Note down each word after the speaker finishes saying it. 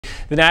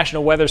The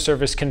National Weather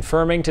Service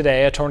confirming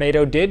today a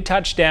tornado did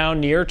touch down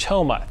near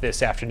Tomah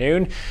this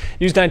afternoon.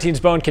 News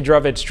 19's Bowen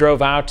Kidrovich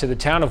drove out to the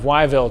town of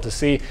Wyeville to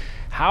see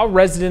how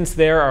residents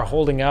there are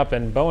holding up.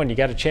 And Bowen, you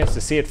got a chance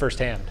to see it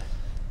firsthand.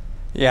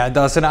 Yeah,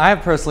 Dustin, I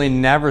have personally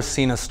never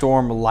seen a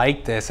storm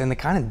like this and the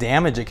kind of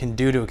damage it can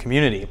do to a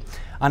community.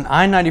 On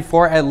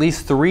I-94, at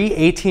least 3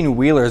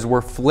 18-wheelers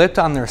were flipped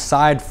on their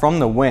side from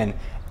the wind.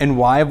 In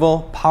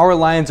Wyeville, power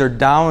lines are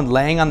down,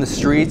 laying on the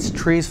streets,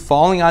 trees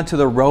falling onto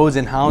the roads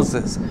and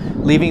houses,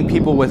 leaving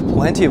people with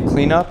plenty of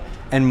cleanup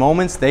and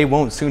moments they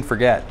won't soon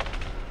forget.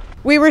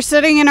 We were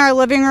sitting in our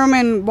living room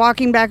and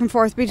walking back and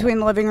forth between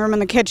the living room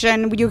and the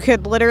kitchen. You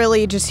could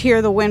literally just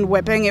hear the wind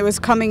whipping. It was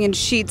coming in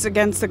sheets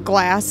against the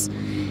glass.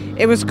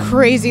 It was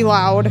crazy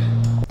loud.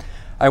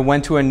 I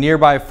went to a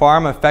nearby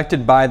farm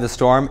affected by the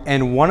storm,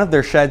 and one of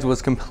their sheds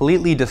was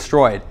completely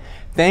destroyed.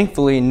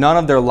 Thankfully, none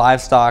of their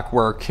livestock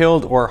were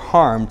killed or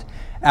harmed.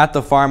 At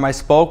the farm, I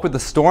spoke with the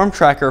storm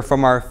tracker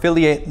from our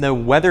affiliate, the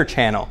Weather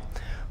Channel,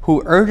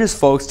 who urges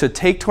folks to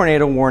take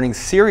tornado warnings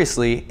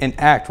seriously and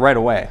act right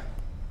away.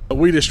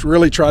 We just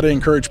really try to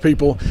encourage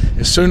people,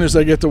 as soon as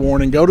they get the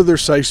warning, go to their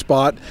safe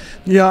spot.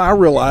 Yeah, I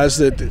realize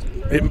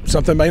that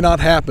something may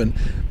not happen,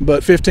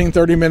 but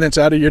 15-30 minutes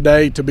out of your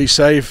day to be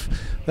safe,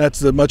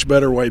 that's the much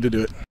better way to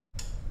do it.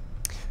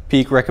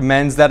 Peak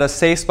recommends that a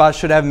safe spot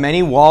should have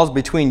many walls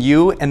between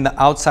you and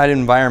the outside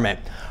environment.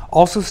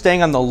 Also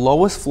staying on the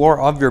lowest floor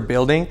of your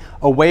building,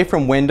 away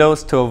from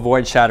windows to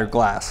avoid shattered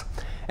glass.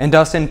 And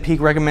Dustin,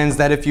 Peak recommends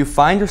that if you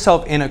find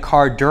yourself in a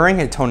car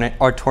during a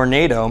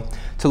tornado,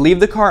 to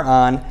leave the car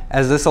on,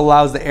 as this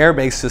allows the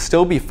airbags to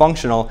still be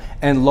functional,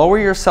 and lower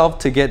yourself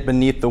to get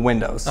beneath the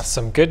windows.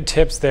 Some good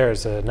tips there,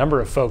 as a number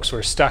of folks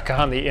were stuck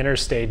on the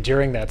interstate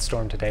during that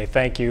storm today.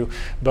 Thank you,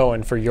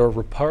 Bowen, for your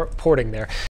reporting there.